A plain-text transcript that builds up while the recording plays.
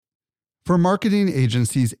For marketing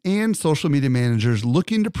agencies and social media managers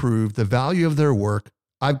looking to prove the value of their work,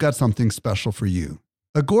 I've got something special for you.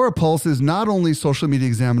 Agorapulse is not only Social Media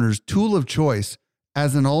Examiner's tool of choice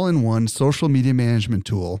as an all-in-one social media management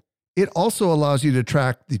tool, it also allows you to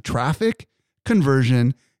track the traffic,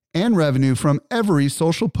 conversion, and revenue from every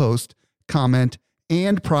social post, comment,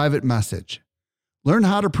 and private message. Learn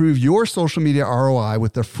how to prove your social media ROI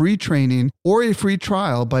with a free training or a free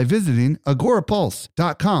trial by visiting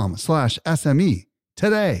agorapulse.com/SME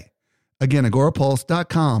today. Again,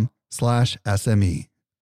 agorapulse.com/SME.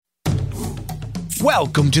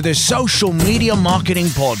 Welcome to the Social Media Marketing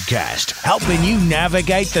Podcast, helping you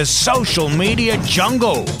navigate the social media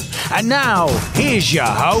jungle. And now, here's your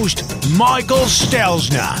host, Michael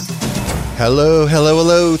Stelzner.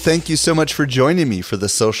 Hello. Thank you so much for joining me for the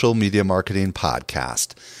Social Media Marketing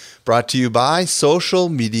Podcast, brought to you by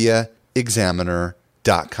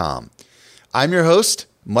socialmediaexaminer.com. I'm your host,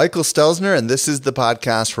 Michael Stelzner, and this is the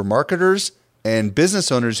podcast for marketers and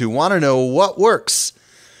business owners who want to know what works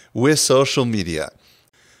with social media.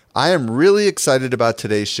 I am really excited about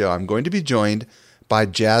today's show. I'm going to be joined by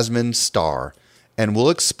Jasmine Starr, and we'll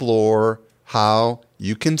explore how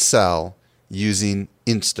you can sell using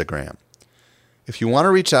Instagram. If you want to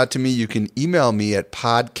reach out to me, you can email me at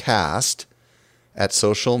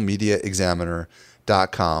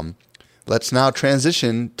podcast@socialmediaexaminer.com. Let's now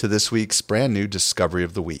transition to this week's brand new Discovery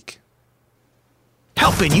of the Week.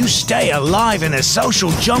 Helping you stay alive in a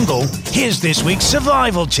social jungle, here's this week's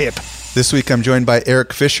survival tip. This week I'm joined by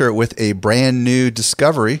Eric Fisher with a brand new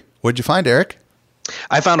discovery. What'd you find, Eric?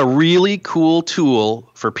 I found a really cool tool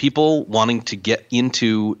for people wanting to get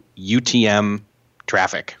into UTM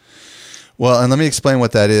traffic. Well, and let me explain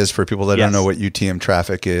what that is for people that don't know what UTM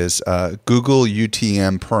traffic is. Google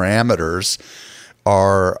UTM parameters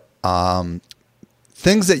are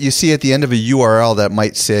things that you see at the end of a URL that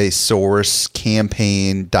might say source,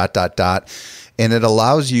 campaign, ... And it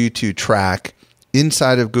allows you to track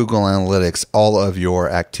inside of Google Analytics all of your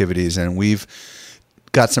activities. And we've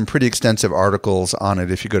got some pretty extensive articles on it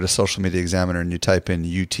if you go to Social Media Examiner and you type in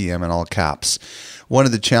UTM in all caps. One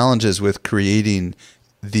of the challenges with creating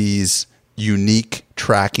these unique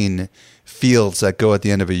tracking fields that go at the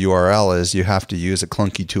end of a URL is you have to use a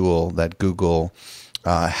clunky tool that Google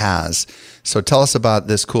has. So tell us about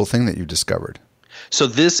this cool thing that you discovered. So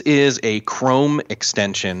this is a Chrome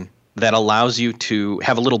extension that allows you to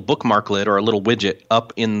have a little bookmarklet or a little widget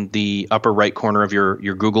up in the upper right corner of your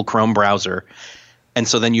Google Chrome browser. And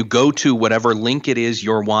so then you go to whatever link it is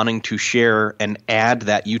you're wanting to share and add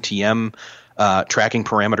that UTM tracking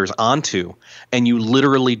parameters onto, and you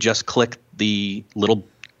literally just click the little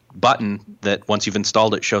button that once you've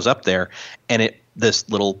installed it shows up there, and this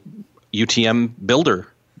little UTM builder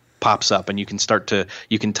pops up, and you can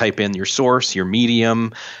type in your source, your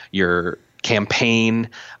medium, your campaign,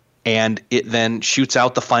 and it then shoots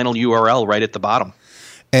out the final URL right at the bottom.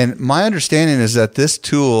 And my understanding is that this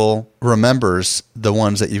tool remembers the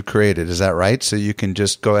ones that you've created. Is that right? So you can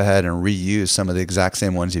just go ahead and reuse some of the exact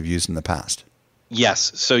same ones you've used in the past.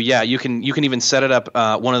 Yes. So yeah, you can even set it up.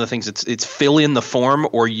 One of the things it's fill in the form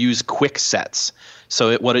or use quick sets.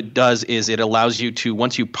 So what it does is it allows you to,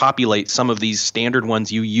 once you populate some of these standard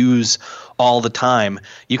ones you use all the time,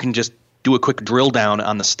 you can just do a quick drill down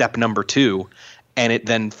on the step number 2, and it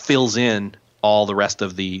then fills in all the rest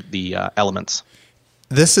of the elements.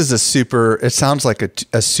 This is it sounds like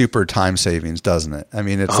a super time savings, doesn't it? I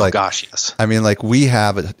mean, it's yes. I mean, like we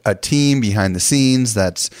have a team behind the scenes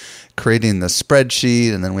that's creating the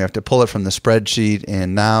spreadsheet, and then we have to pull it from the spreadsheet.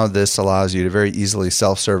 And now this allows you to very easily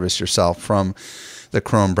self-service yourself from the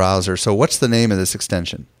Chrome browser. So what's the name of this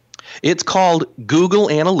extension? It's called Google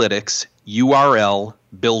Analytics URL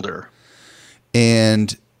Builder.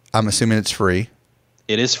 And I'm assuming it's free.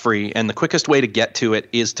 It is free. And the quickest way to get to it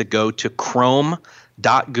is to go to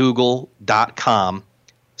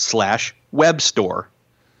chrome.google.com/webstore.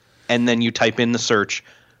 And then you type in the search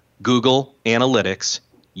Google Analytics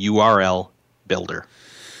URL Builder.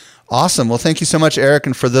 Awesome. Well, thank you so much, Eric.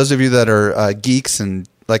 And for those of you that are geeks and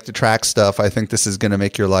like to track stuff, I think this is going to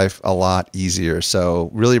make your life a lot easier. So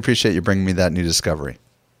really appreciate you bringing me that new discovery.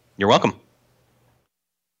 You're welcome.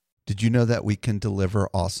 Did you know that we can deliver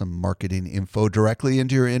awesome marketing info directly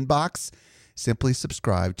into your inbox? Simply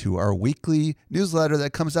subscribe to our weekly newsletter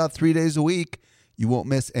that comes out 3 days a week. You won't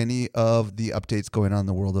miss any of the updates going on in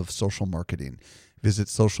the world of social marketing. Visit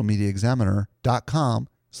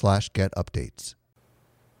socialmediaexaminer.com/get-updates.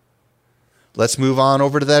 Let's move on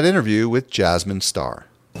over to that interview with Jasmine Starr.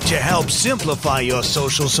 To help simplify your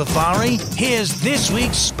social safari, here's this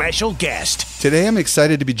week's special guest. Today I'm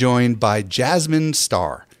excited to be joined by Jasmine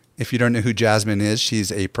Starr. If you don't know who Jasmine is,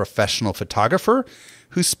 she's a professional photographer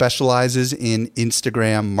who specializes in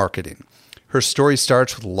Instagram marketing. Her story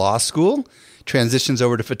starts with law school, transitions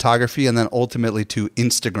over to photography, and then ultimately to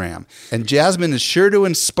Instagram. And Jasmine is sure to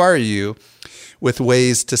inspire you with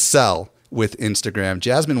ways to sell with Instagram.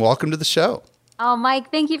 Jasmine, welcome to the show. Oh,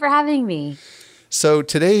 Mike, thank you for having me. So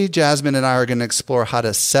today, Jasmine and I are going to explore how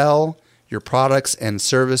to sell your products and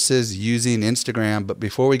services using Instagram. But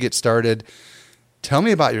before we get started, tell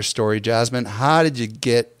me about your story, Jasmine. How did you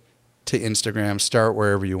get to Instagram? Start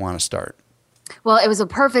wherever you want to start. Well, it was a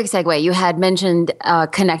perfect segue. You had mentioned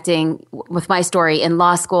connecting with my story in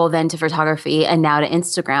law school, then to photography, and now to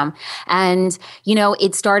Instagram. And,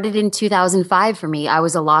 it started in 2005 for me. I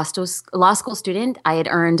was a law school student. I had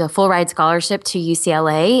earned a full ride scholarship to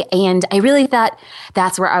UCLA, and I really thought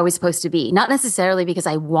that's where I was supposed to be. Not necessarily because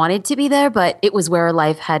I wanted to be there, but it was where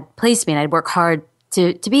life had placed me, and I'd work hard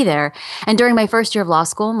to be there. And during my first year of law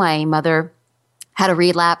school, my mother had a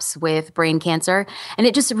relapse with brain cancer, and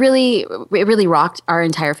it just really rocked our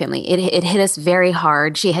entire family. It hit us very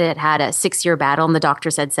hard. She had a 6-year battle, and the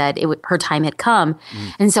doctors had said her time had come.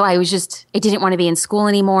 And so I didn't want to be in school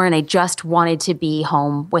anymore, and I just wanted to be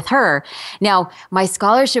home with her. Now, my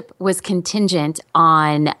scholarship was contingent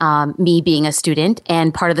on me being a student,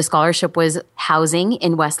 and part of the scholarship was housing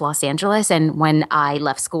in West Los Angeles. And when I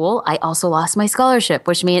left school, I also lost my scholarship,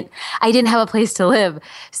 which meant I didn't have a place to live.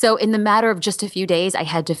 So in the matter of just a few days, I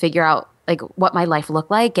had to figure out what my life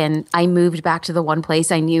looked like. And I moved back to the one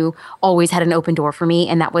place I knew always had an open door for me,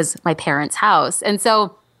 and that was my parents' house. And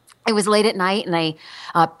so it was late at night, and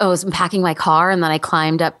I was packing my car, and then I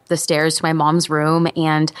climbed up the stairs to my mom's room,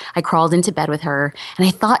 and I crawled into bed with her. And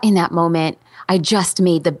I thought in that moment, I just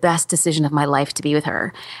made the best decision of my life to be with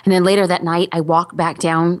her. And then later that night, I walked back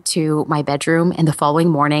down to my bedroom, and the following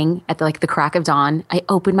morning at the crack of dawn, I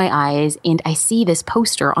opened my eyes and I see this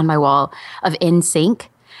poster on my wall of NSYNC.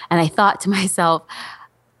 And I thought to myself,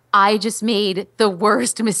 I just made the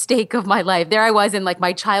worst mistake of my life. There I was in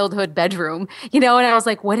my childhood bedroom, and I was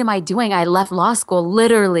like, what am I doing? I left law school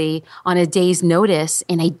literally on a day's notice,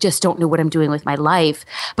 and I just don't know what I'm doing with my life.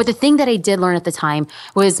 But the thing that I did learn at the time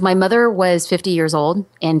was my mother was 50 years old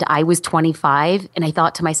and I was 25. And I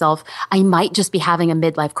thought to myself, I might just be having a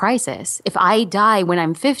midlife crisis. If I die when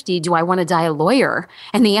I'm 50, do I want to die a lawyer?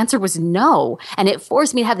 And the answer was no. And it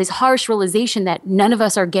forced me to have this harsh realization that none of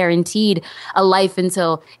us are guaranteed a life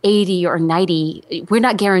until 80 or 90. We're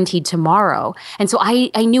not guaranteed tomorrow. And so I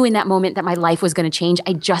knew in that moment that my life was going to change.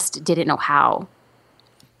 I just didn't know how.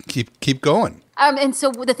 Keep going. And so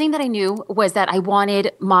the thing that I knew was that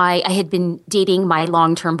I had been dating my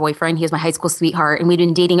long-term boyfriend. He was my high school sweetheart, and we'd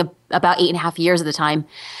been dating about 8.5 years at the time.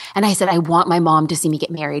 And I said, I want my mom to see me get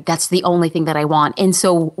married. That's the only thing that I want. And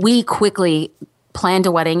so we quickly planned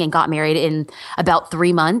a wedding and got married in about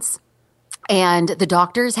 3 months. And the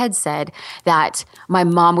doctors had said that my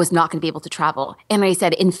mom was not going to be able to travel. And I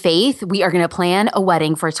said, in faith, we are going to plan a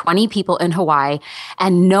wedding for 20 people in Hawaii.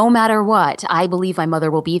 And no matter what, I believe my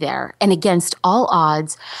mother will be there. And against all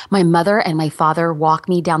odds, my mother and my father walked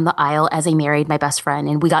me down the aisle as I married my best friend.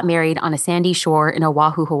 And we got married on a sandy shore in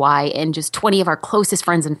Oahu, Hawaii. And just 20 of our closest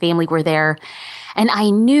friends and family were there. And I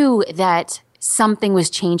knew that something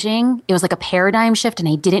was changing. It was like a paradigm shift, and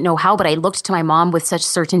I didn't know how, but I looked to my mom with such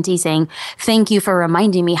certainty saying, thank you for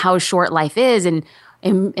reminding me how short life is and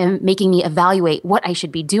making me evaluate what I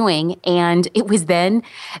should be doing. And it was then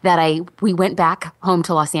that we went back home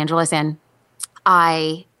to Los Angeles, and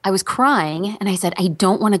I was crying, and I said, I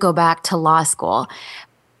don't want to go back to law school.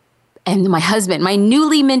 And my husband, my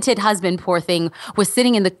newly minted husband, poor thing, was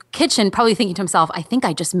sitting in the kitchen probably thinking to himself, I think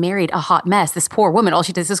I just married a hot mess. This poor woman, all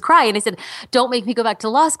she does is cry. And I said, don't make me go back to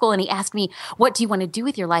law school. And he asked me, what do you want to do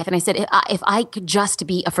with your life? And I said, if I could just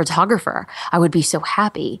be a photographer, I would be so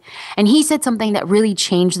happy. And he said something that really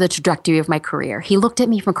changed the trajectory of my career. He looked at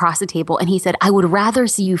me from across the table and he said, I would rather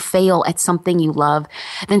see you fail at something you love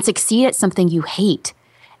than succeed at something you hate.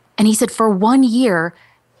 And he said, for 1 year,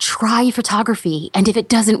 try photography. And if it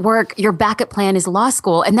doesn't work, your backup plan is law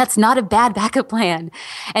school. And that's not a bad backup plan.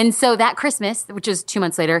 And so that Christmas, which was 2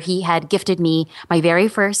 months later, he had gifted me my very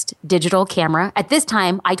first digital camera. At this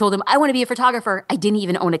time, I told him, I want to be a photographer. I didn't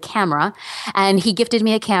even own a camera. And he gifted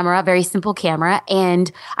me a camera, a very simple camera.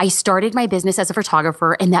 And I started my business as a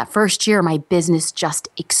photographer. And that first year, my business just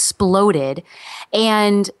exploded.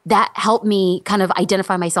 And that helped me kind of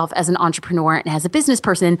identify myself as an entrepreneur and as a business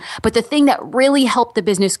person. But the thing that really helped the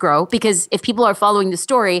business grow, because if people are following the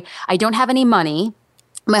story, I don't have any money.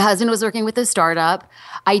 My husband was working with a startup.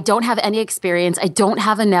 I don't have any experience. I don't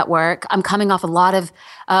have a network. I'm coming off a lot of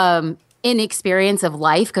inexperience of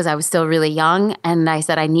life because I was still really young. And I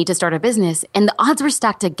said, I need to start a business. And the odds were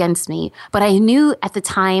stacked against me. But I knew at the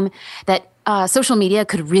time that social media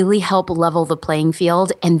could really help level the playing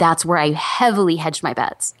field. And that's where I heavily hedged my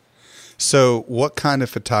bets. So what kind of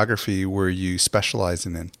photography were you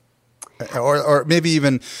specializing in? Or maybe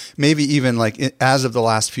even like as of the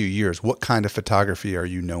last few years, what kind of photography are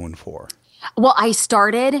you known for? Well, I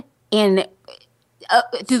started in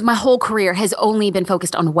through my whole career has only been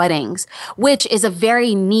focused on weddings, which is a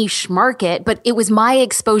very niche market. But it was my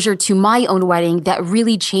exposure to my own wedding that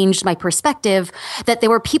really changed my perspective, that there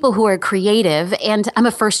were people who are creative. And I'm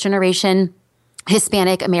a first generation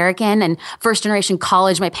Hispanic American and first generation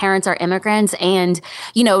college. My parents are immigrants. And,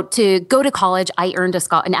 to go to college, I earned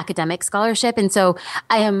an academic scholarship. And so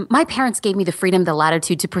my parents gave me the freedom, the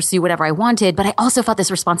latitude to pursue whatever I wanted. But I also felt this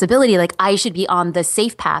responsibility, like I should be on the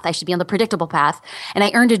safe path. I should be on the predictable path. And I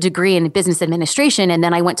earned a degree in business administration. And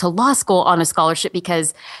then I went to law school on a scholarship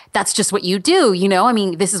because that's just what you do.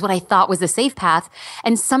 This is what I thought was the safe path.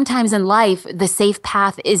 And sometimes in life, the safe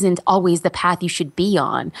path isn't always the path you should be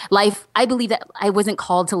on. Life, I believe that I wasn't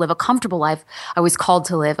called to live a comfortable life. I was called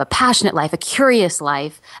to live a passionate life, a curious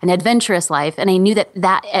life, an adventurous life. And I knew that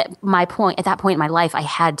at that point in my life, I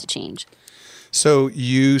had to change. So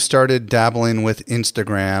you started dabbling with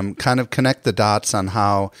Instagram. Kind of connect the dots on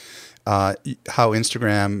how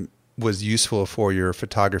Instagram was useful for your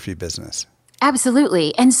photography business.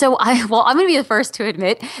 Absolutely. And so I'm going to be the first to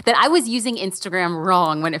admit that I was using Instagram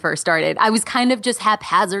wrong when it first started. I was kind of just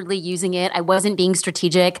haphazardly using it. I wasn't being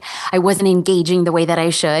strategic. I wasn't engaging the way that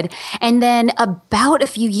I should. And then about a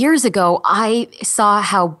few years ago, I saw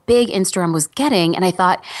how big Instagram was getting. And I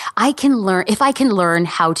thought, if I can learn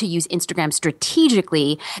how to use Instagram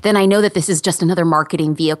strategically, then I know that this is just another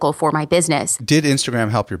marketing vehicle for my business. Did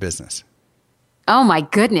Instagram help your business? Oh my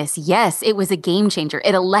goodness. Yes, it was a game changer.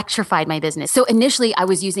 It electrified my business. So initially I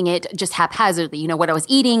was using it just haphazardly, what I was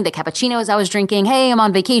eating, the cappuccinos I was drinking. Hey, I'm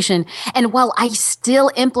on vacation. And while I still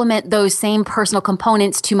implement those same personal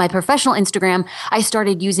components to my professional Instagram, I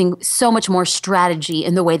started using so much more strategy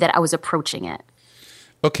in the way that I was approaching it.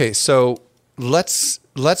 Okay. So let's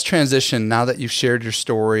transition now that you've shared your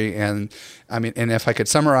story. And if I could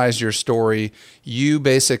summarize your story, you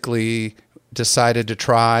basically decided to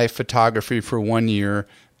try photography for 1 year.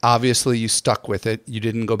 Obviously, you stuck with it. You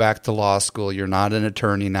didn't go back to law school. You're not an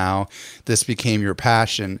attorney now. This became your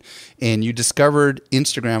passion. And you discovered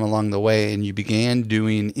Instagram along the way, and you began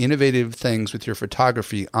doing innovative things with your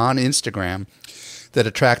photography on Instagram that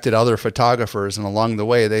attracted other photographers. And along the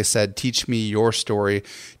way, they said, teach me your story.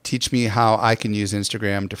 Teach me how I can use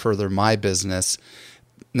Instagram to further my business.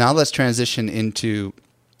 Now let's transition into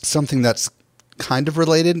something that's kind of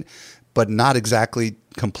related, but not exactly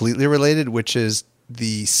completely related, which is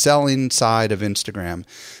the selling side of Instagram.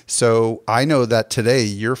 So I know that today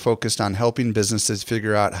you're focused on helping businesses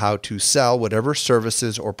figure out how to sell whatever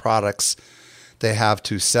services or products they have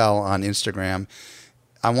to sell on Instagram.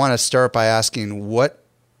 I want to start by asking, what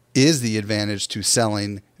is the advantage to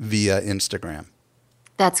selling via Instagram?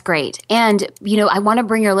 That's great. And, I want to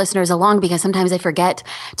bring your listeners along because sometimes I forget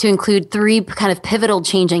to include 3 kind of pivotal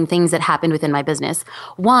changing things that happened within my business.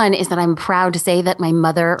 One is that I'm proud to say that my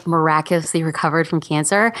mother miraculously recovered from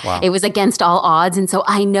cancer. Wow. It was against all odds. And so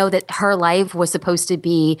I know that her life was supposed to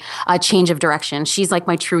be a change of direction. She's like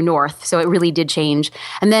my true north. So it really did change.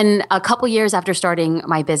 And then a couple years after starting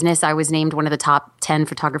my business, I was named one of the top 10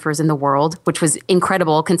 photographers in the world, which was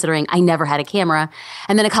incredible considering I never had a camera.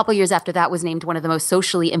 And then a couple years after that was named one of the most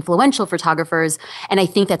socially influential photographers. And I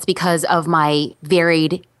think that's because of my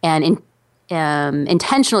varied and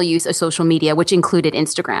intentional use of social media, which included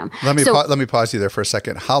Instagram. Let me pause you there for a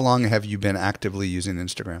second. How long have you been actively using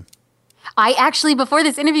Instagram? I actually, before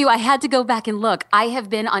this interview, I had to go back and look. I have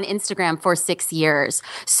been on Instagram for 6 years.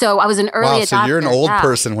 So I was an early adopter. So you're an old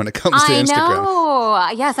person when it comes to Instagram. I know.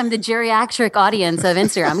 Yes, I'm the geriatric audience of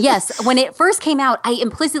Instagram. Yes, when it first came out, I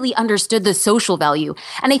implicitly understood the social value.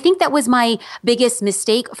 And I think that was my biggest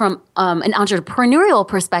mistake from an entrepreneurial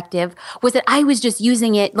perspective, was that I was just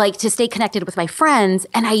using it like to stay connected with my friends.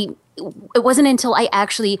 And it wasn't until I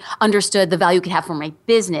actually understood the value it could have for my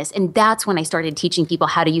business. And that's when I started teaching people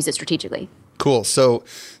how to use it strategically. Cool. So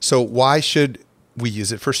why should we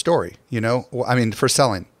use it for story? For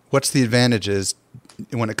selling? What's the advantages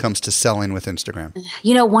when it comes to selling with Instagram?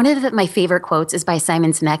 One of my favorite quotes is by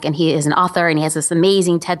Simon Sinek, and he is an author and he has this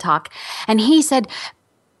amazing TED Talk. And he said,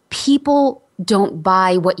 people don't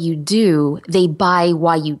buy what you do, they buy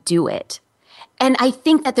why you do it. And I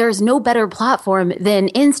think that there's no better platform than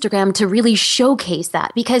Instagram to really showcase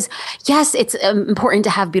that, because yes, it's important to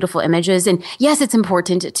have beautiful images, and yes, it's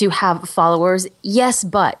important to have followers. Yes,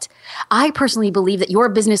 but I personally believe that your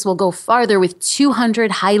business will go farther with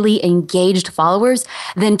 200 highly engaged followers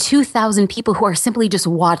than 2,000 people who are simply just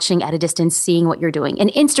watching at a distance, seeing what you're doing. And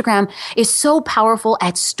Instagram is so powerful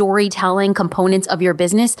at storytelling components of your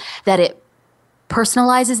business that it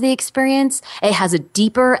personalizes the experience. It has a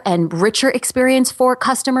deeper and richer experience for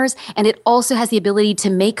customers, and it also has the ability to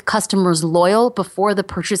make customers loyal before the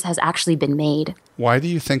purchase has actually been made. Why do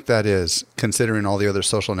you think that is, considering all the other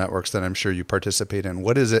social networks that I'm sure you participate in?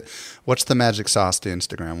 What is it? What's the magic sauce to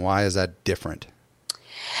Instagram? Why is that different?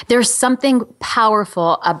 There's something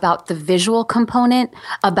powerful about the visual component,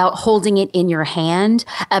 about holding it in your hand,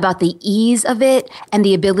 about the ease of it, and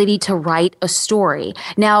the ability to write a story.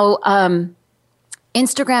 Now,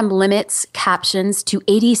 Instagram limits captions to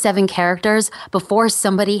 87 characters before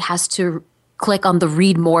somebody has to click on the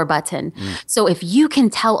read more button. So if you can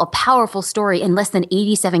tell a powerful story in less than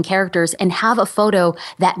 87 characters and have a photo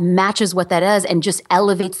that matches what that is and just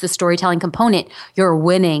elevates the storytelling component, you're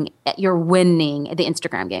winning. You're winning the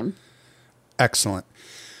Instagram game. Excellent.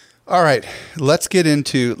 All right, let's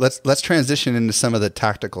transition into some of the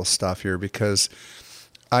tactical stuff here, because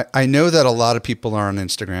I know that a lot of people are on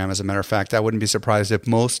Instagram. As a matter of fact, I wouldn't be surprised if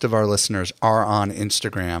most of our listeners are on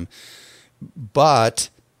Instagram, but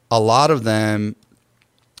a lot of them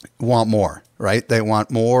want more, right? They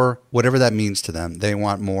want more, whatever that means to them. They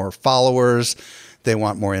want more followers. They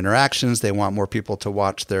want more interactions. They want more people to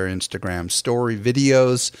watch their Instagram story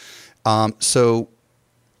videos. So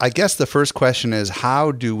I guess the first question is,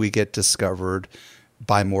 how do we get discovered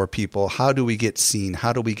by more people? How do we get seen?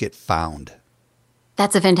 How do we get found?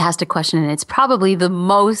 That's a fantastic question, and it's probably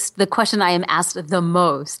the question I am asked the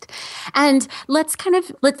most. And let's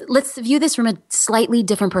view this from a slightly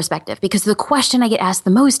different perspective, because the question I get asked the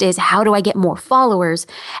most is, how do I get more followers?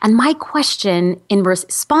 And my question in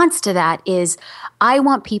response to that is, I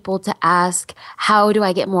want people to ask, how do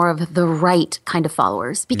I get more of the right kind of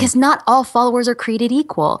followers? Because not all followers are created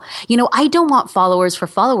equal. You know, I don't want followers for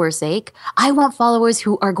followers' sake. I want followers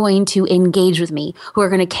who are going to engage with me, who are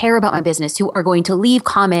going to care about my business, who are going to leave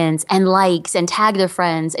comments and likes and tag their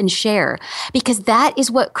friends and share, because that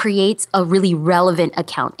is what creates a really relevant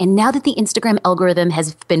account. And now that the Instagram algorithm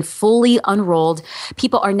has been fully unrolled,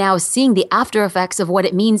 people are now seeing the after effects of what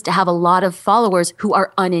it means to have a lot of followers who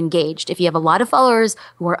are unengaged. If you have a lot of followers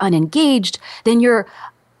who are unengaged, then your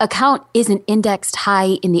account isn't indexed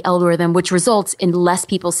high in the algorithm, which results in less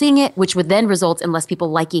people seeing it, which would then result in less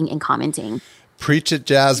people liking and commenting. Preach it,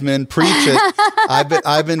 Jasmine. Preach it.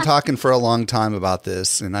 I've been talking for a long time about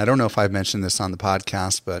this, and I don't know if I've mentioned this on the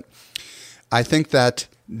podcast, but I think that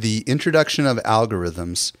the introduction of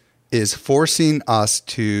algorithms is forcing us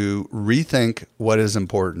to rethink what is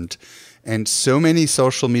important. And so many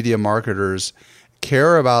social media marketers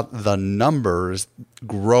care about the numbers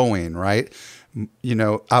growing, right? You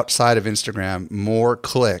know, outside of Instagram, more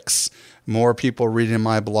clicks, more people reading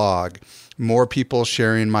my blog, more people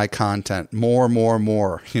sharing my content,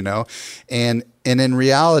 more, you know? And in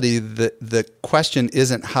reality, the question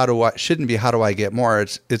isn't shouldn't be how do I get more?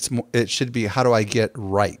 It should be how do I get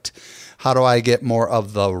right? How do I get more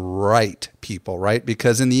of the right people, right?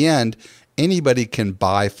 Because in the end, anybody can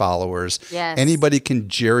buy followers. Yes. Anybody can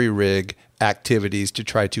jerry-rig activities to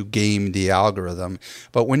try to game the algorithm.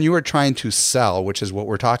 But when you are trying to sell, which is what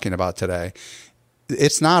we're talking about today,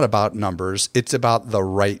 it's not about numbers. It's about the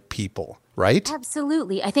right people, right?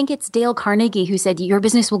 Absolutely. I think it's Dale Carnegie who said your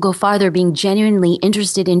business will go farther being genuinely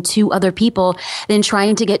interested in two other people than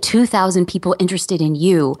trying to get 2,000 people interested in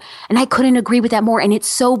you. And I couldn't agree with that more. And it's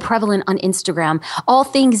so prevalent on Instagram. All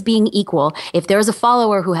things being equal, if there's a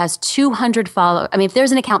follower who has 200 followers, if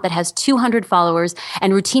there's an account that has 200 followers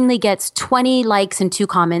and routinely gets 20 likes and 2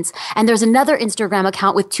 comments, and there's another Instagram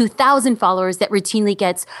account with 2,000 followers that routinely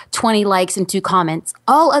gets 20 likes and 2 comments,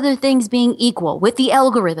 all other things being equal with the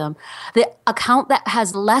algorithm, the account that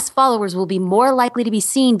has less followers will be more likely to be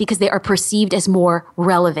seen because they are perceived as more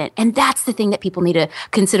relevant. And that's the thing that people need to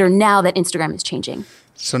consider now that Instagram is changing.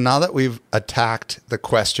 So now that we've attacked the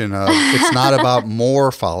question of it's not about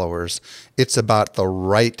more followers, it's about the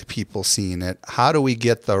right people seeing it. How do we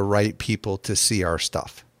get the right people to see our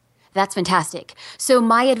stuff? That's fantastic. So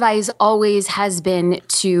my advice always has been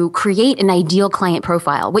to create an ideal client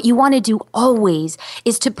profile. What you want to do always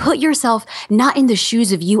is to put yourself not in the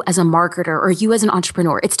shoes of you as a marketer or you as an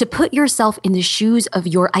entrepreneur. It's to put yourself in the shoes of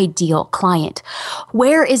your ideal client.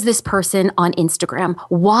 Where is this person on Instagram?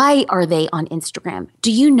 Why are they on Instagram? Do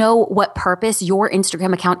you know what purpose your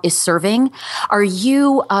Instagram account is serving? Are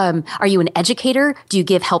you an educator? Do you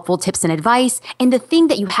give helpful tips and advice? And the thing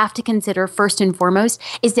that you have to consider first and foremost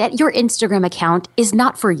is that your Instagram account is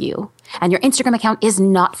not for you. And your Instagram account is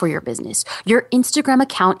not for your business. Your Instagram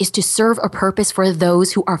account is to serve a purpose for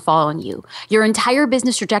those who are following you. Your entire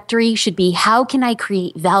business trajectory should be, how can I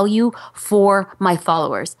create value for my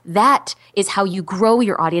followers? That is how you grow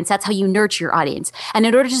your audience. That's how you nurture your audience. And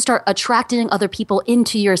in order to start attracting other people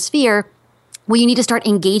into your sphere, well, you need to start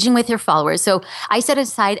engaging with your followers. So I set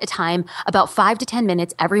aside a time about 5 to 10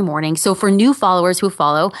 minutes every morning. So for new followers who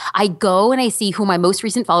follow, I go and I see who my most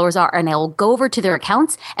recent followers are, and I'll go over to their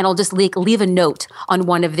accounts and I'll just leave a note on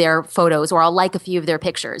one of their photos, or I'll like a few of their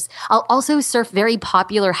pictures. I'll also surf very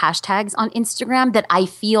popular hashtags on Instagram that I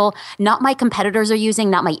feel not my competitors are using,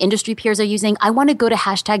 not my industry peers are using. I want to go to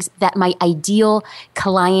hashtags that my ideal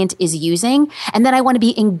client is using. And then I want to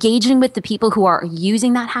be engaging with the people who are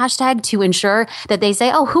using that hashtag to ensure that they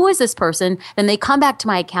say, oh, who is this person? Then they come back to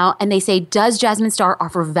my account and they say, does Jasmine Star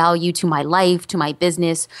offer value to my life, to my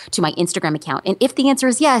business, to my Instagram account? And if the answer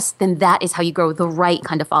is yes, then that is how you grow the right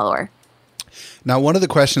kind of follower. Now, one of the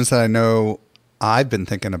questions that I know I've been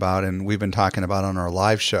thinking about and we've been talking about on our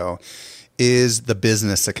live show is the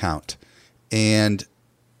business account. And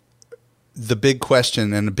the big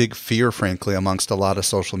question and a big fear, frankly, amongst a lot of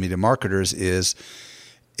social media marketers is,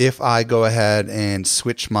 if I go ahead and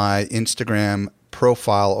switch my Instagram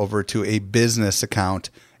profile over to a business account,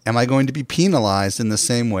 am I going to be penalized in the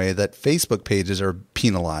same way that Facebook pages are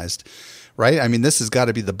penalized, right? I mean, this has got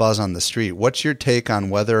to be the buzz on the street. What's your take on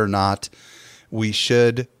whether or not we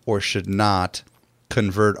should or should not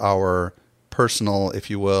convert our personal, if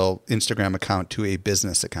you will, Instagram account to a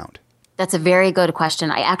business account? That's a very good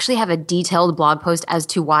question. I actually have a detailed blog post as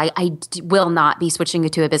to why I will not be switching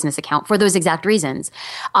it to a business account for those exact reasons.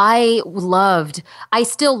 I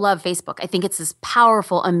still love Facebook. I think it's this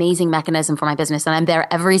powerful, amazing mechanism for my business, and I'm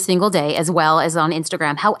there every single day as well as on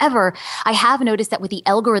Instagram. However, I have noticed that with the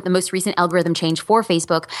most recent algorithm change for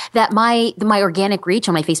Facebook, that my organic reach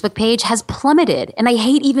on my Facebook page has plummeted. And I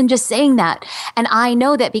hate even just saying that. And I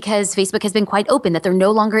know that because Facebook has been quite open, that they're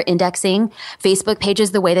no longer indexing Facebook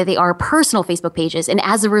pages the way that they are personal Facebook pages. And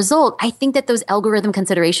as a result, I think that those algorithm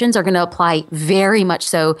considerations are going to apply very much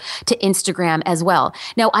so to Instagram as well.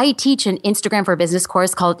 Now, I teach an Instagram for Business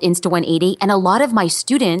course called Insta 180, and a lot of my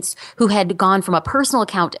students who had gone from a personal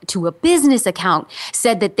account to a business account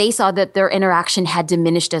said that they saw that their interaction had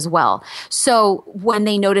diminished as well. So when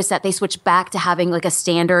they noticed that, they switched back to having like a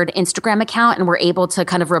standard Instagram account and were able to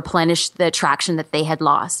kind of replenish the traction that they had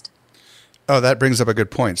lost. Oh, that brings up a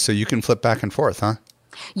good point. So you can flip back and forth, huh?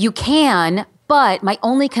 You can, but my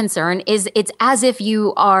only concern is it's as if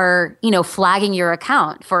you are, flagging your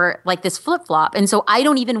account for like this flip-flop. And so I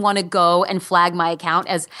don't even want to go and flag my account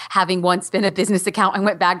as having once been a business account and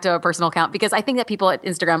went back to a personal account, because I think that people at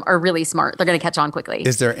Instagram are really smart. They're going to catch on quickly.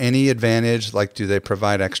 Is there any advantage? Like, do they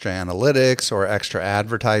provide extra analytics or extra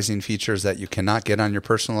advertising features that you cannot get on your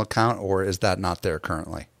personal account, or is that not there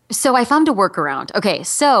currently? So I found a workaround. Okay,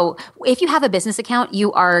 so if you have a business account,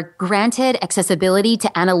 you are granted accessibility to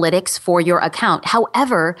analytics for your account.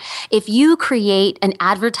 However, if you create an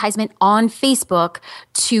advertisement on Facebook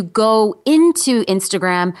to go into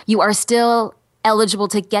Instagram, you are still eligible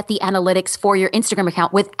to get the analytics for your Instagram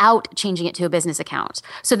account without changing it to a business account.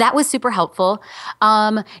 So that was super helpful.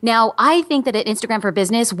 Now, I think that Instagram for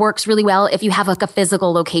Business works really well if you have like a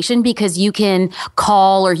physical location, because you can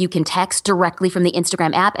call or you can text directly from the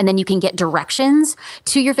Instagram app, and then you can get directions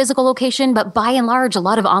to your physical location. But by and large, a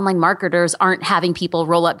lot of online marketers aren't having people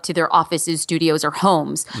roll up to their offices, studios, or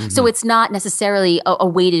homes. Mm-hmm. So it's not necessarily a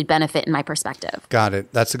weighted benefit in my perspective. Got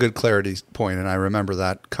it. That's a good clarity point. And I remember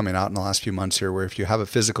that coming out in the last few months here, where if you have a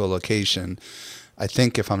physical location, I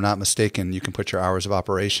think, if I'm not mistaken, you can put your hours of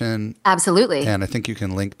operation. Absolutely. And I think you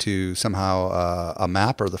can link to somehow a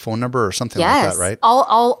map or the phone number or something like that, right?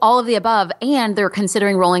 All of the above. And they're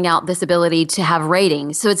considering rolling out this ability to have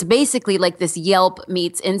ratings. So it's basically like this Yelp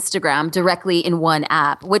meets Instagram directly in one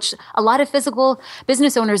app, which a lot of physical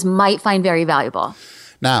business owners might find very valuable.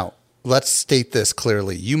 Now, let's state this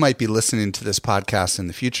clearly. You might be listening to this podcast in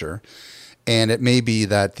the future, and it may be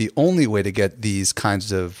that the only way to get these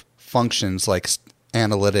kinds of functions like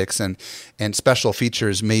analytics and special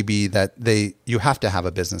features may be that you have to have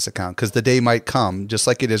a business account, because the day might come, just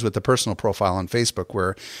like it is with the personal profile on Facebook,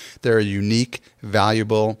 where there are unique,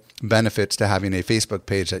 valuable benefits to having a Facebook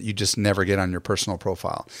page that you just never get on your personal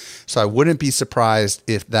profile. So I wouldn't be surprised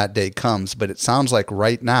if that day comes, but it sounds like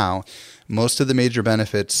right now, most of the major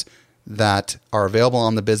benefits that are available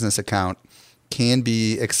on the business account can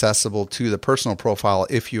be accessible to the personal profile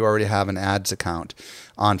if you already have an ads account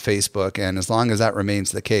on Facebook. And as long as that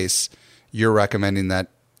remains the case, you're recommending that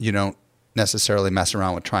you don't necessarily mess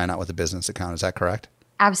around with trying out with a business account. Is that correct?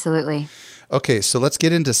 Absolutely. Okay, so let's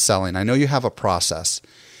get into selling. I know you have a process.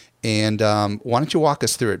 And why don't you walk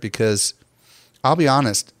us through it? Because I'll be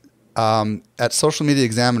honest, at Social Media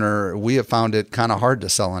Examiner, we have found it kind of hard to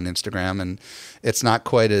sell on Instagram, and it's not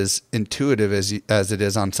quite as intuitive as it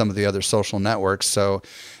is on some of the other social networks. So,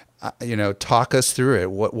 talk us through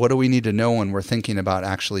it. What do we need to know when we're thinking about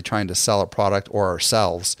actually trying to sell a product or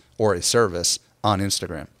ourselves or a service on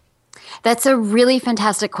Instagram? That's a really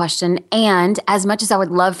fantastic question. And as much as I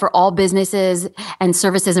would love for all businesses and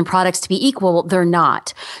services and products to be equal, they're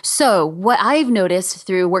not. So what I've noticed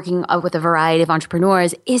through working with a variety of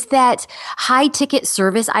entrepreneurs is that high ticket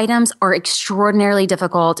service items are extraordinarily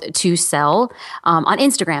difficult to sell on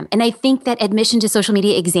Instagram. And I think that admission to Social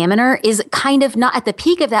Media Examiner is kind of not at the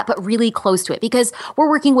peak of that, but really close to it, because we're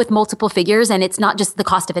working with multiple figures, and it's not just the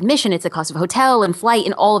cost of admission, it's the cost of hotel and flight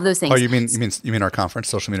and all of those things. Oh, you mean our conference,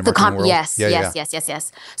 Social Media Marketing World? Yes.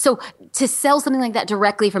 So to sell something like that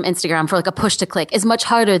directly from Instagram for like a push to click is much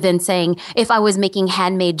harder than saying, if I was making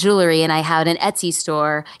handmade jewelry and I had an Etsy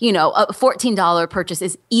store, a $14 purchase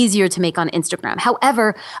is easier to make on Instagram.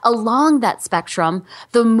 However, along that spectrum,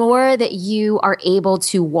 the more that you are able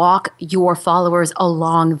to walk your followers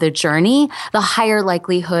along the journey, the higher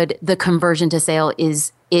likelihood the conversion to sale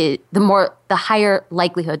the higher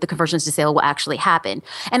likelihood the conversions to sale will actually happen.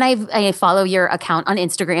 And I follow your account on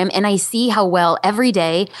Instagram, and I see how well every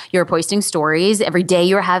day you're posting stories, every day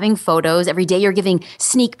you're having photos, every day you're giving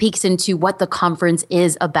sneak peeks into what the conference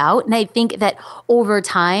is about. And I think that over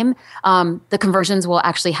time, the conversions will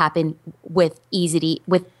actually happen with ease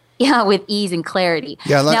and clarity.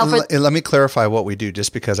 Yeah, let me clarify what we do,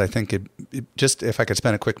 just because I think just if I could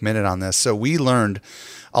spend a quick minute on this. So we learned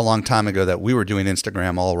a long time ago that we were doing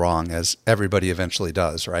Instagram all wrong, as everybody eventually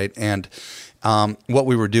does, right? And what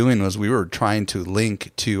we were doing was we were trying to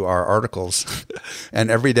link to our articles, and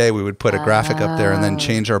every day we would put a graphic up there and then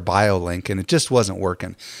change our bio link, and it just wasn't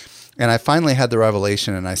working. And I finally had the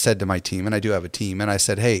revelation, and I said to my team, and I do have a team, and I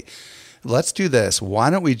said, hey, let's do this. Why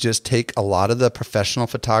don't we just take a lot of the professional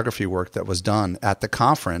photography work that was done at the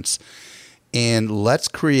conference, and let's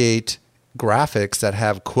create graphics that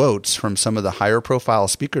have quotes from some of the higher profile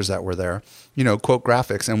speakers that were there, quote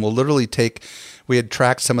graphics. And we'll literally we had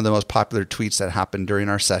tracked some of the most popular tweets that happened during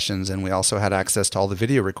our sessions, and we also had access to all the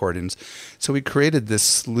video recordings. So we created this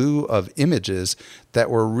slew of images that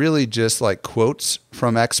were really just like quotes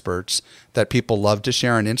from experts that people love to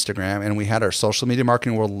share on Instagram. And we had our Social Media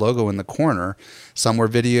Marketing World logo in the corner. Some were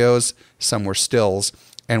videos, some were stills.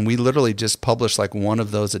 And we literally just published like one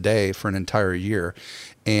of those a day for an entire year.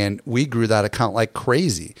 And we grew that account like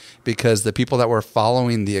crazy, because the people that were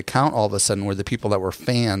following the account all of a sudden were the people that were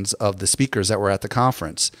fans of the speakers that were at the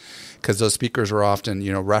conference, because those speakers were often,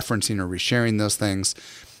 referencing or resharing those things.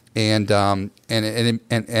 And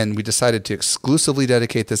we decided to exclusively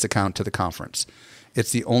dedicate this account to the conference.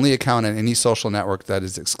 It's the only account on any social network that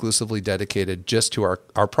is exclusively dedicated just to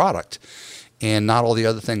our product, and not all the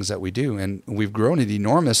other things that we do. And we've grown it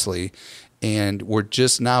enormously, and we're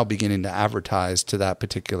just now beginning to advertise to that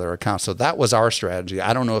particular account. So that was our strategy.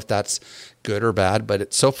 I don't know if that's good or bad,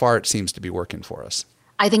 but so far it seems to be working for us.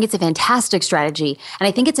 I think it's a fantastic strategy. And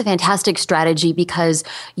I think it's a fantastic strategy because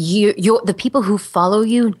the people who follow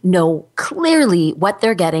you know clearly what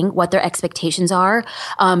they're getting, what their expectations are,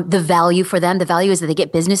 the value for them. The value is that they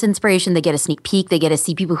get business inspiration, they get a sneak peek, they get to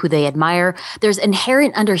see people who they admire. There's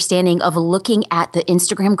inherent understanding of looking at the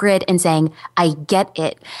Instagram grid and saying, I get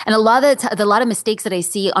it. And a lot of mistakes that I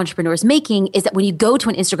see entrepreneurs making is that when you go to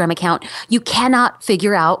an Instagram account, you cannot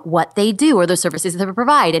figure out what they do or the services that they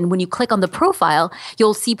provide. And when you click on the profile,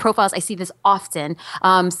 you'll see profiles. I see this often.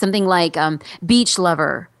 Something like beach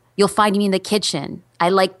lover. You'll find me in the kitchen. I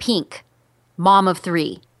like pink. Mom of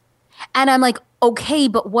 3. And I'm like, okay,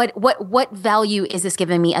 but what value is this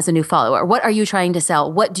giving me as a new follower? What are you trying to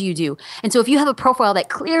sell? What do you do? And so if you have a profile that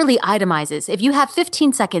clearly itemizes, if you have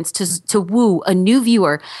 15 seconds to woo a new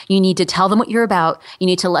viewer, you need to tell them what you're about. You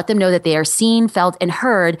need to let them know that they are seen, felt, and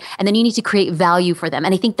heard, and then you need to create value for them.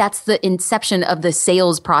 And I think that's the inception of the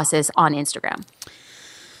sales process on Instagram.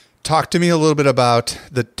 Talk to me a little bit about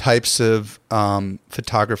the types of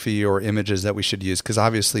photography or images that we should use, because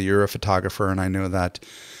obviously you're a photographer, and I know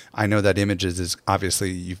that images is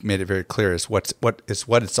obviously, you've made it very clear is what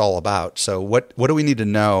it's all about. So what do we need to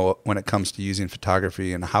know when it comes to using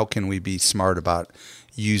photography, and how can we be smart about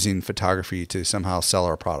using photography to somehow sell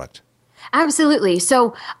our product? Absolutely.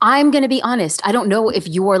 So I'm going to be honest. I don't know if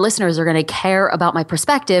your listeners are going to care about my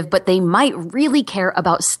perspective, but they might really care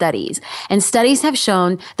about studies. And studies have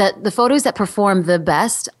shown that the photos that perform the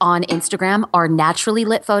best on Instagram are naturally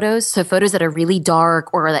lit photos. So photos that are really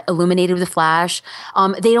dark or illuminated with a flash,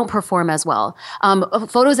 they don't perform as well.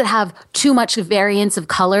 Photos that have too much variance of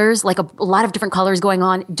colors, like a lot of different colors going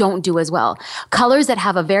on, don't do as well. Colors that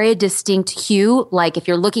have a very distinct hue, like if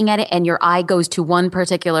you're looking at it and your eye goes to one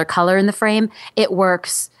particular color in the frame, it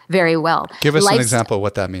works very well. Give us an example of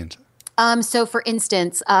what that means. So for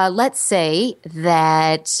instance, let's say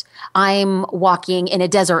that I'm walking in a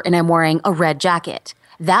desert and I'm wearing a red jacket.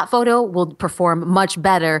 That photo will perform much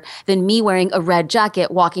better than me wearing a red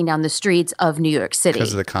jacket walking down the streets of New York City.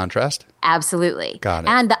 Because of the contrast? Absolutely. Got it.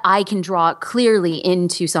 And the eye can draw clearly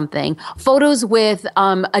into something. Photos with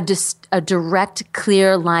a direct,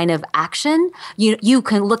 clear line of action, you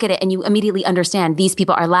can look at it and you immediately understand these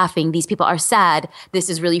people are laughing, these people are sad,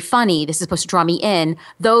 this is really funny, this is supposed to draw me in.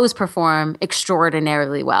 Those perform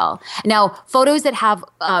extraordinarily well. Now, photos that have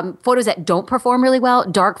photos that don't perform really well,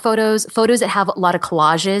 dark photos that have a lot of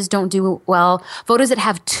collages don't do well. Photos that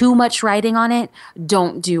have too much writing on it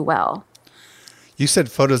don't do well. You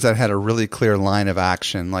said photos that had a really clear line of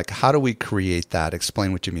action. Like, how do we create that?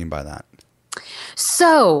 Explain what you mean by that.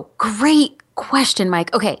 So, great question,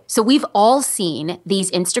 Mike. Okay, so we've all seen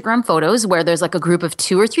these Instagram photos where there's like a group of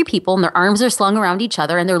 2 or 3 people and their arms are slung around each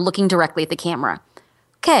other and they're looking directly at the camera.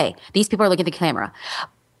 Okay, these people are looking at the camera.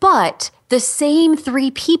 But the same 3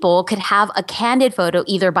 people could have a candid photo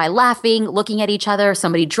either by laughing, looking at each other,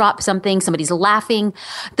 somebody dropped something, somebody's laughing.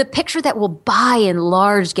 The picture that will by and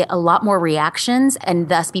large get a lot more reactions and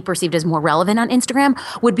thus be perceived as more relevant on Instagram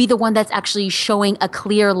would be the one that's actually showing a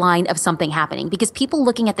clear line of something happening. Because people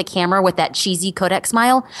looking at the camera with that cheesy Kodak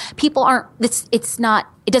smile, people aren't,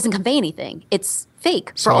 it doesn't convey anything. It's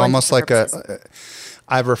fake. So almost like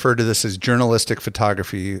I've referred to this as journalistic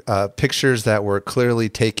photography, pictures that were clearly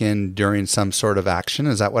taken during some sort of action.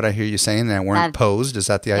 Is that what I hear you saying? That weren't posed? Is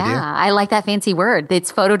that the idea? Yeah, I like that fancy word.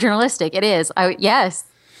 It's photojournalistic. It is. Yes.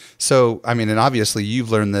 So, I mean, and obviously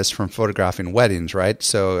you've learned this from photographing weddings, right?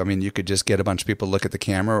 So, I mean, you could just get a bunch of people to look at the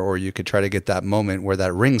camera, or you could try to get that moment where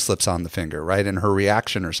that ring slips on the finger, right? And her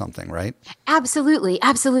reaction or something, right? Absolutely.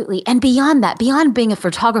 Absolutely. And beyond that, beyond being a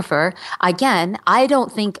photographer, again, I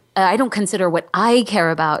don't consider what I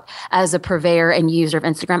care about as a purveyor and user of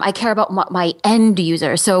Instagram. I care about my end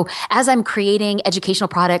user. So as I'm creating educational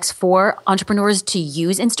products for entrepreneurs to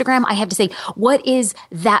use Instagram, I have to say, what is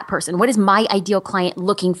that person? What is my ideal client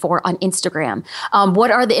looking for on Instagram?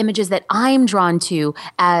 What are the images that I'm drawn to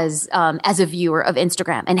as a viewer of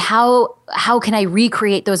Instagram? And how can I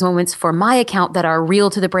recreate those moments for my account that are real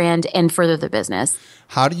to the brand and further the business?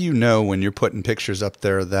 How do you know when you're putting pictures up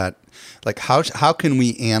there that, like, how can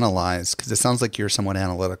we analyze? Because it sounds like you're somewhat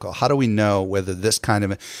analytical. How do we know whether this kind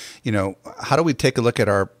of, how do we take a look at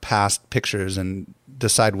our past pictures and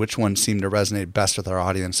decide which ones seem to resonate best with our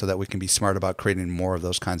audience so that we can be smart about creating more of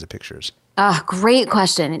those kinds of pictures? Great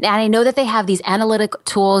question. And I know that they have these analytic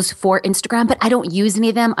tools for Instagram, but I don't use any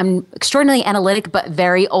of them. I'm extraordinarily analytic, but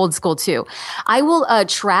very old school too. I will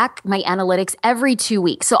track my analytics every 2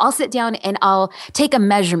 weeks. So I'll sit down and I'll take a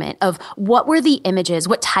measurement of what were the images,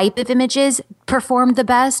 what type of images performed the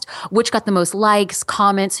best, which got the most likes,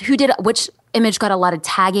 comments, which image got a lot of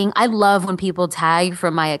tagging. I love when people tag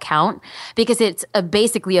from my account because it's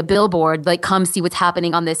basically a billboard, like, come see what's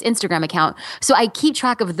happening on this Instagram account. So I keep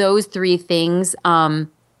track of those 3 things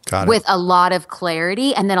with a lot of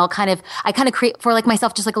clarity. And then I kind of create for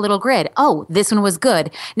myself just like a little grid. Oh, this one was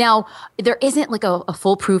good. Now, there isn't like a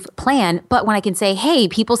foolproof plan, but when I can say, hey,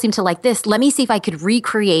 people seem to like this, let me see if I could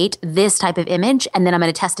recreate this type of image, and then I'm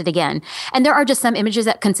going to test it again. And there are just some images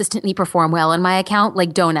that consistently perform well in my account,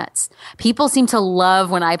 like donuts. People seem to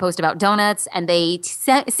love when I post about donuts, and they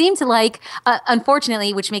seem to like,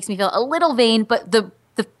 unfortunately, which makes me feel a little vain, but the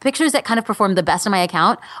pictures that kind of perform the best on my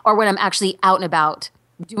account are when I'm actually out and about,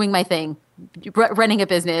 doing my thing, running a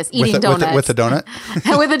business, eating donuts. With a donut?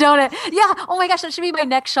 With a donut. Yeah. Oh my gosh, that should be my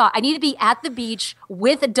next shot. I need to be at the beach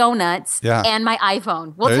with the donuts and my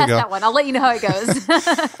iPhone. We'll test that one. I'll let you know how it goes.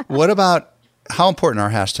 What about, how important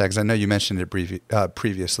are hashtags? I know you mentioned it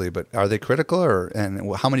previously, but are they critical,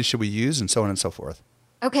 and how many should we use, and so on and so forth?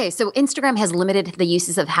 Okay, so Instagram has limited the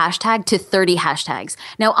uses of hashtag to 30 hashtags.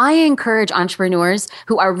 Now, I encourage entrepreneurs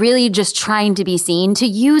who are really just trying to be seen to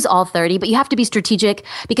use all 30, but you have to be strategic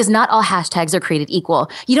because not all hashtags are created equal.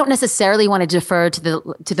 You don't necessarily want to defer to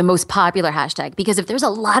the most popular hashtag, because if there's a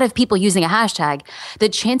lot of people using a hashtag, the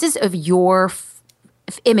chances of your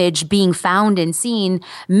image being found and seen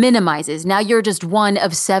minimizes. Now you're just one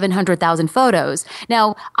of 700,000 photos.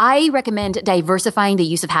 Now, I recommend diversifying the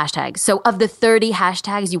use of hashtags. So of the 30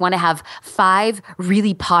 hashtags, you want to have 5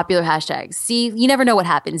 really popular hashtags. See, you never know what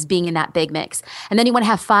happens being in that big mix. And then you want to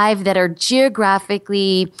have 5 that are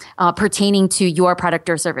geographically pertaining to your product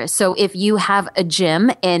or service. So if you have a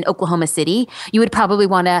gym in Oklahoma City, you would probably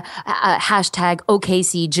want to hashtag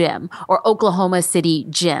OKC Gym or Oklahoma City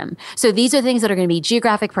Gym. So these are things that are going to be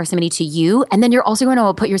geographic proximity to you. And then you're also going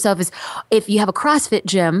to put yourself as, if you have a CrossFit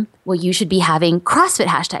gym, well, you should be having CrossFit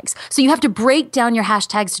hashtags. So you have to break down your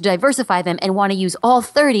hashtags to diversify them and want to use all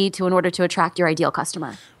 30 in order to attract your ideal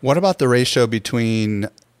customer. What about the ratio between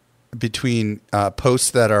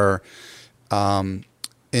posts that are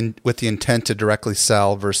with the intent to directly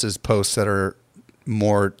sell versus posts that are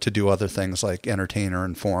more to do other things like entertain or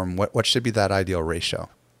inform? What should be that ideal ratio?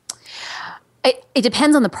 It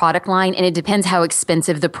depends on the product line, and it depends how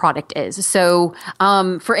expensive the product is. So,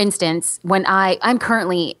 for instance, when I'm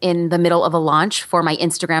currently in the middle of a launch for my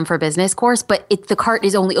Instagram for Business course, but the cart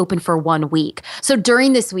is only open for 1 week. So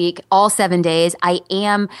during this week, all 7 days, I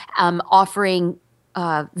am offering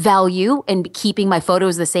value and keeping my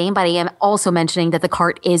photos the same, but I am also mentioning that the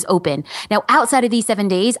cart is open. Now, outside of these 7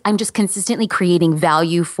 days, I'm just consistently creating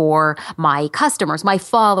value for my customers, my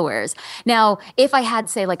followers. Now, if I had,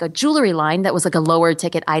 say, like a jewelry line that was like a lower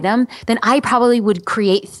ticket item, then I probably would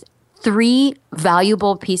create 3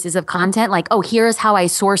 valuable pieces of content, like, oh, here's how I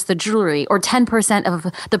source the jewelry, or 10%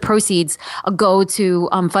 of the proceeds go to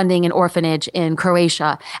funding an orphanage in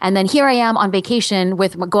Croatia. And then here I am on vacation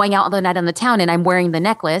with going out the night on the town, and I'm wearing the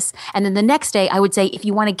necklace. And then the next day I would say, if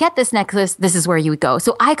you want to get this necklace, this is where you would go.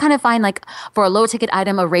 So I kind of find, like, for a low ticket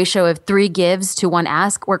item, a ratio of 3 gives to 1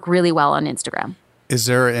 ask work really well on Instagram. Is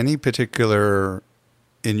there any particular,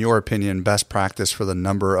 in your opinion, best practice for the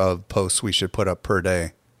number of posts we should put up per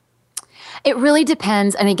day? It really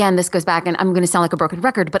depends. And again, this goes back, and I'm going to sound like a broken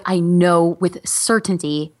record, but I know with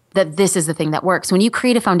certainty that this is the thing that works. When you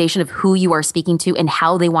create a foundation of who you are speaking to and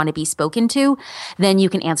how they want to be spoken to, then you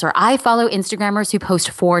can answer. I follow Instagrammers who post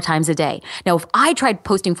 4 times a day. Now, if I tried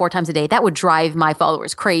posting 4 times a day, that would drive my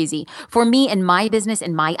followers crazy. For me and my business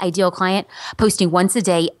and my ideal client, posting once a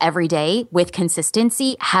day, every day with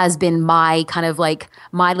consistency has been my kind of like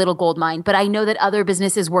my little gold mine. But I know that other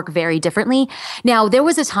businesses work very differently. Now, there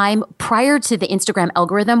was a time prior to the Instagram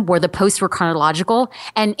algorithm where the posts were chronological,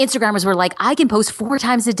 and Instagrammers were like, I can post 4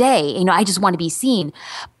 times a day. I just want to be seen.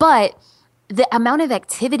 But the amount of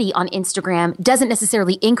activity on Instagram doesn't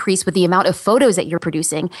necessarily increase with the amount of photos that you're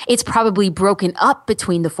producing. It's probably broken up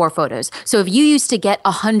between the 4 photos. So if you used to get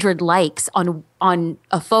 100 likes on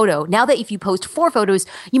a photo, now that if you post 4 photos,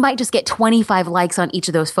 you might just get 25 likes on each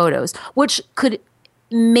of those photos, which could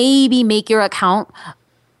maybe make your account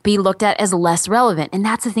be looked at as less relevant. And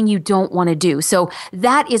that's the thing you don't want to do. So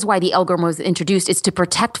that is why the algorithm was introduced. It's to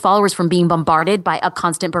protect followers from being bombarded by a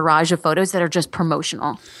constant barrage of photos that are just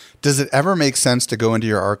promotional. Does it ever make sense to go into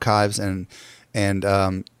your archives and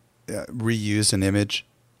reuse an image,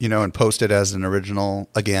 and post it as an original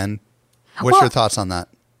again? What's your thoughts on that?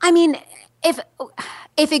 I mean, if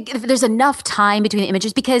there's enough time between the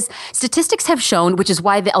images, because statistics have shown, which is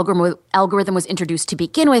why the algorithm was introduced to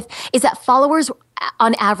begin with, is that followers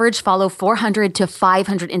on average follow 400 to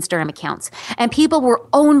 500 Instagram accounts. And people were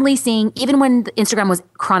only seeing, even when Instagram was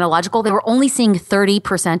chronological, they were only seeing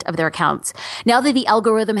 30% of their accounts. Now that the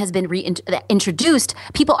algorithm has been reintroduced,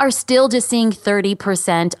 people are still just seeing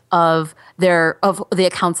 30% of the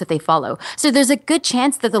accounts that they follow. So there's a good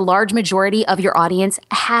chance that the large majority of your audience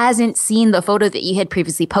hasn't seen the photo that you had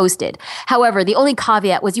previously posted. However, the only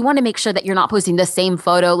caveat was you want to make sure that you're not posting the same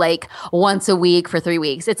photo like once a week for 3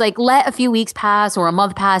 weeks. It's like, let a few weeks pass or a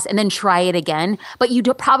month pass and then try it again. But you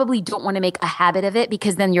probably don't want to make a habit of it,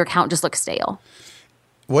 because then your account just looks stale.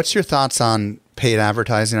 What's your thoughts on paid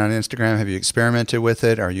advertising on Instagram? Have you experimented with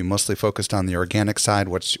it? Are you mostly focused on the organic side?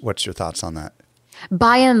 What's your thoughts on that?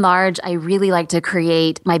 By and large, I really like to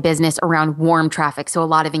create my business around warm traffic, so a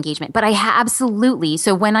lot of engagement. But I absolutely,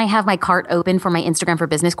 so when I have my cart open for my Instagram for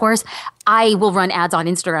Business course, I will run ads on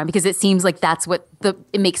Instagram because it seems like that's what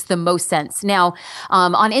it makes the most sense. Now,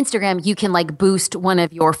 on Instagram, you can like boost one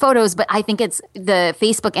of your photos, but I think the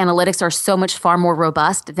Facebook analytics are so much far more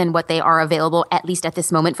robust than what they are available, at least at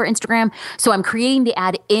this moment, for Instagram. So I'm creating the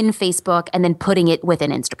ad in Facebook and then putting it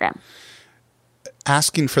within Instagram.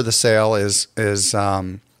 asking for the sale is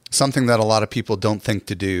something that a lot of people don't think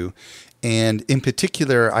to do. And in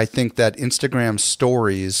particular, I think that Instagram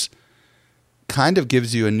stories kind of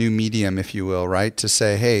gives you a new medium, if you will, right? To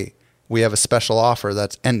say, hey, we have a special offer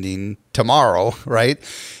that's ending tomorrow, right?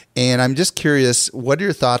 And I'm just curious, what are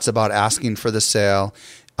your thoughts about asking for the sale,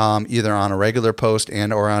 either on a regular post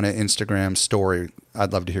and or on an Instagram story?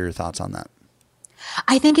 I'd love to hear your thoughts on that.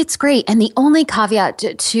 I think it's great. And the only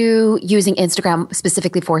caveat to using Instagram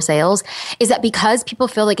specifically for sales is that because people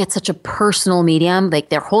feel like it's such a personal medium, like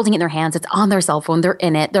they're holding it in their hands, it's on their cell phone, they're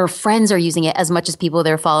in it, their friends are using it as much as people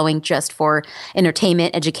they're following just for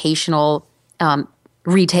entertainment, educational,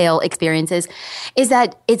 retail experiences, is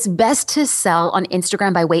that it's best to sell on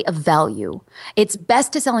Instagram by way of value. It's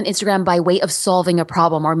best to sell on Instagram by way of solving a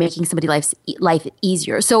problem or making somebody's life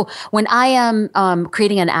easier. So when I am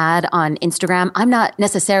creating an ad on Instagram, I'm not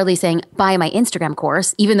necessarily saying buy my Instagram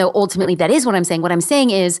course, even though ultimately that is what I'm saying. What I'm saying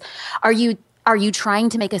is, are you trying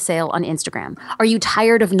to make a sale on Instagram? Are you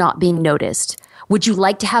tired of not being noticed? Would you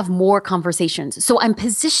like to have more conversations? So I'm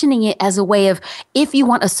positioning it as a way of, if you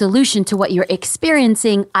want a solution to what you're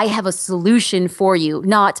experiencing, I have a solution for you,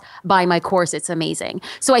 not buy my course, it's amazing.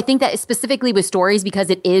 So I think that specifically with stories, because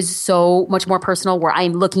it is so much more personal where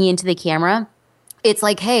I'm looking into the camera, it's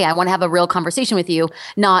like, hey, I want to have a real conversation with you,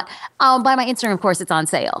 not, oh, buy my Instagram course, it's on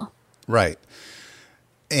sale. Right.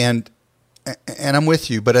 And I'm with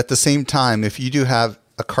you, but at the same time, if you do have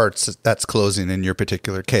a cart that's closing in your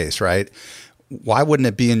particular case, right? Why wouldn't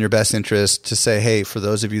it be in your best interest to say, hey, for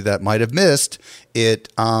those of you that might have missed it,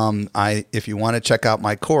 if you want to check out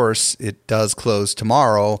my course, it does close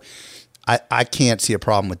tomorrow. I can't see a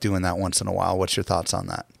problem with doing that once in a while. What's your thoughts on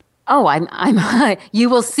that? Oh, I'm. You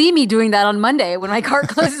will see me doing that on Monday when my cart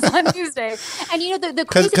closes on Tuesday. And you know the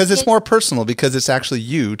because it's more personal, because it's actually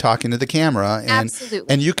you talking to the camera, and absolutely.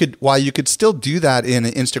 And you could still do that in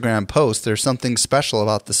an Instagram post. There's something special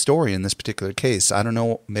about the story in this particular case. I don't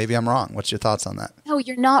know. Maybe I'm wrong. What's your thoughts on that? No,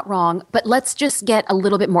 you're not wrong. But let's just get a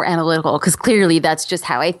little bit more analytical, because clearly that's just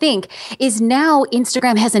how I think. Is now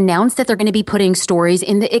Instagram has announced that they're going to be putting stories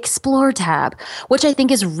in the Explore tab, which I think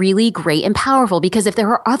is really great and powerful, because if there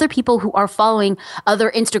are other people who are following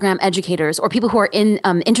other Instagram educators or people who are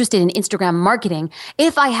interested in Instagram marketing,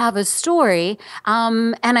 if I have a story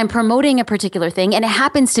and I'm promoting a particular thing and it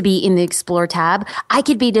happens to be in the Explore tab, I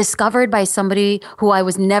could be discovered by somebody who I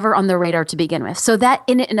was never on the radar to begin with. So that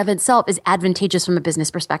in and of itself is advantageous from a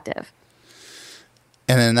business perspective.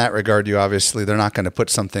 And in that regard, they're not going to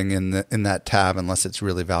put something in that tab unless it's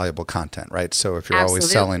really valuable content, right? So if you're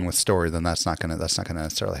always selling with story, then that's not going to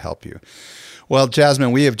necessarily help you. Well,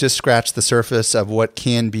 Jasmine, we have just scratched the surface of what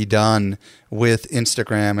can be done with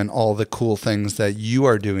Instagram and all the cool things that you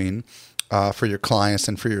are doing for your clients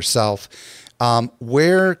and for yourself.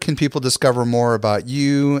 Where can people discover more about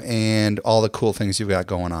you and all the cool things you've got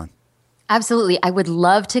going on? Absolutely. I would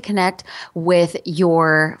love to connect with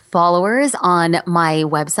your followers on my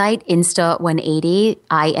website, Insta180,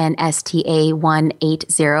 INSTA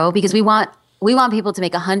 180, because we want people to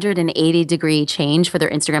make 180-degree change for their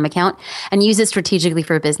Instagram account and use it strategically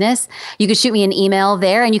for business. You can shoot me an email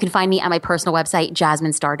there, and you can find me at my personal website,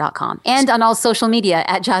 jasminestar.com, and on all social media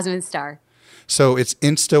at jasminestar. So it's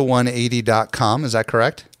insta180.com, is that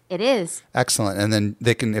correct? It is. Excellent. And then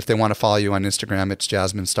they can, if they want to follow you on Instagram, it's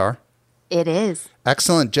Jasmine Star? It is.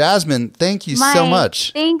 Excellent. Jasmine, thank you so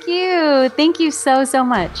much. Thank you. Thank you so, so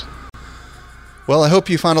much. Well, I hope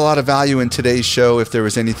you found a lot of value in today's show. If there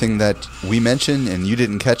was anything that we mentioned and you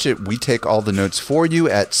didn't catch it, we take all the notes for you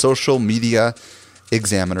at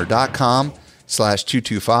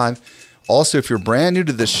socialmediaexaminer.com/225. Also, if you're brand new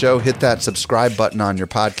to this show, hit that subscribe button on your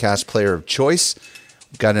podcast player of choice.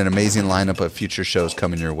 We've got an amazing lineup of future shows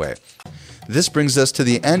coming your way. This brings us to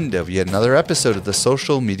the end of yet another episode of the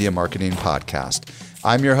Social Media Marketing Podcast.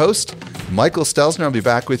 I'm your host, Michael Stelzner. I'll be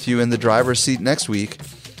back with you in the driver's seat next week.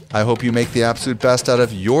 I hope you make the absolute best out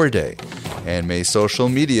of your day, and may social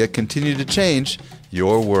media continue to change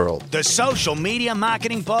your world. The Social Media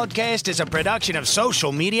Marketing Podcast is a production of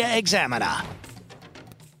Social Media Examiner.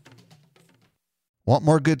 Want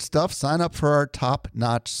more good stuff? Sign up for our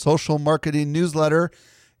top-notch social marketing newsletter.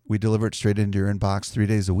 We deliver it straight into your inbox 3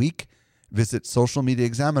 days a week. Visit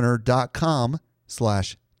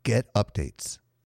socialmediaexaminer.com/get updates.